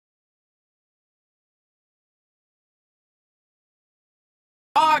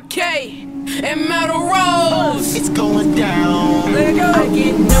RK and Metal Roze. It's going down. Let it go. I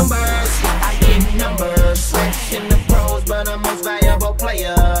get numbers, fresh in the pros, but I'm most valuable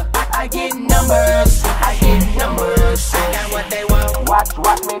player. I get numbers, I got what they want. Watch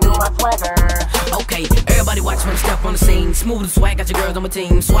me do my swagger. Okay, everybody watch when I step on the scene. Smooth and swag, got your girls on my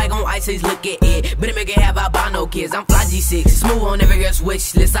team. Swag on ice, says look at it. Better make it have albino kids. I'm fly G6, smooth on every girl's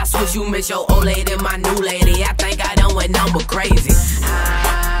wish list. I switch, you miss your old lady, my new lady. I think I done went number crazy.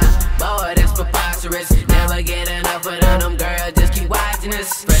 Boy, that's preposterous. Never get enough of them girls, just keep watching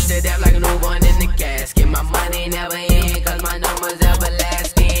us. Fresh to death like a newborn in the casket. My money never end, cause my numbers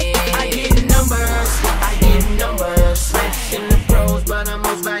everlasting. I get numbers, fresh in the pros, but I'm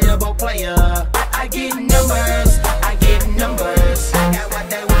most valuable player. I get numbers, I got what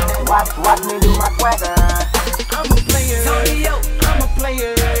they want. Watch me do my swagger. I'm a player, I'm a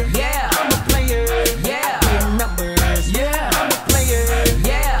player, Yeah, I'm a player, yeah, I get numbers, yeah, I'm a player,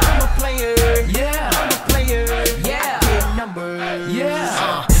 yeah, I'm a player, yeah, I'm a player, yeah, I get numbers.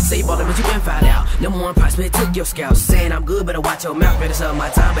 yeah. Say you ballin', but you can find out. Number one prospect took your scalp. Saying I'm good, better watch your mouth. Better serve my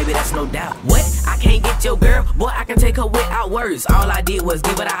time, baby, that's no doubt. What? I can't get your girl? Boy, I can take her without words. All I did was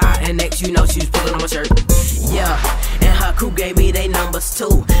give her the eye, and next you know she was pulling on my shirt. Yeah, and her crew gave me they numbers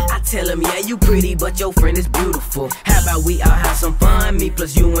too. I tell them, yeah, you pretty, but your friend is beautiful. How about we all have some fun? Me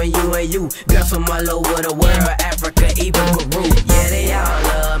plus you and you and you. Girls from all over the world, Africa, even Peru. Yeah, they all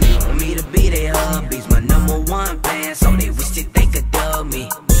love me. Want me to be their hubbies. My number one fan, so they wish that they could dub me.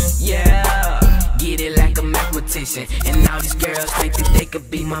 Yeah, get it like a mathematician. And all these girls think that they could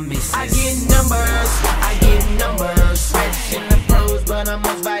be my missus. I get numbers, fresh in the pros, but I'm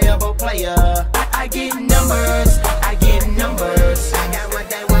most valuable player. I get numbers, I got what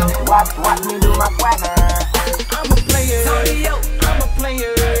they want. Watch me do my swagger. I'm a player, I'm a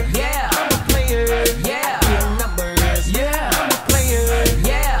player, Yeah, I'm a player, yeah, I get numbers, yeah, I'm a player,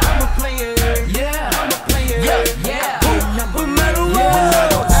 yeah, I'm a player, yeah, I'm a player, yeah. with Metal Roze.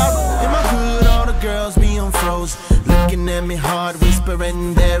 Out in my hood, all the girls be on froze, looking at me hard,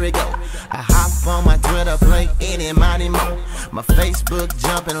 whispering, there we go. I hop on my Twitter, play any money mo. My Facebook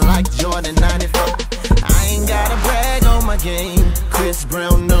jumping like Jordan 94. I ain't gotta brag on my game. Chris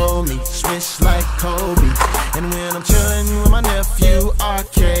Brown know me, swish like Kobe. And when I'm chillin' with my nephew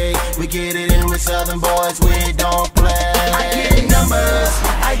RK, we get it in with Southern boys, we don't play.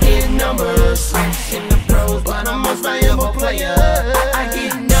 I get numbers, fresh in the pros, but I'm most valuable player. I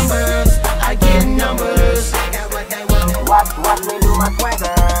get numbers, I got what they want. Watch me do my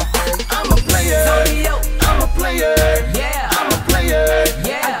swagger. I'm a player, I'm a player, Yeah, I'm a player,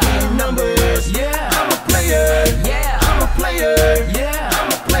 yeah, I get numbers, yeah, I'm a player, yeah, I'm a player, yeah, I'm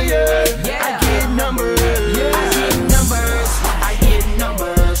a player, yeah. I get numbers, Yeah. I get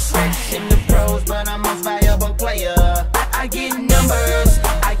numbers, fresh in the pros, but I'm most valuable player. I get numbers,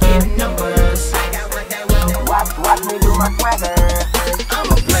 I got what they want. Watch me do my swagger.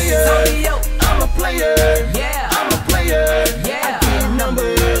 I'm a player, I'm a player, yeah, I'm a player, yeah, I get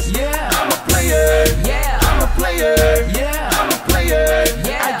numbers, yeah, I'm a player, yeah, I'm a player, yeah, I'm a player,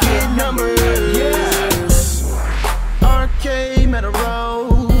 yeah. I get numbers. Yeah. RK Metal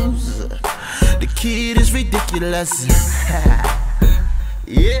Roze, the kid is ridiculous.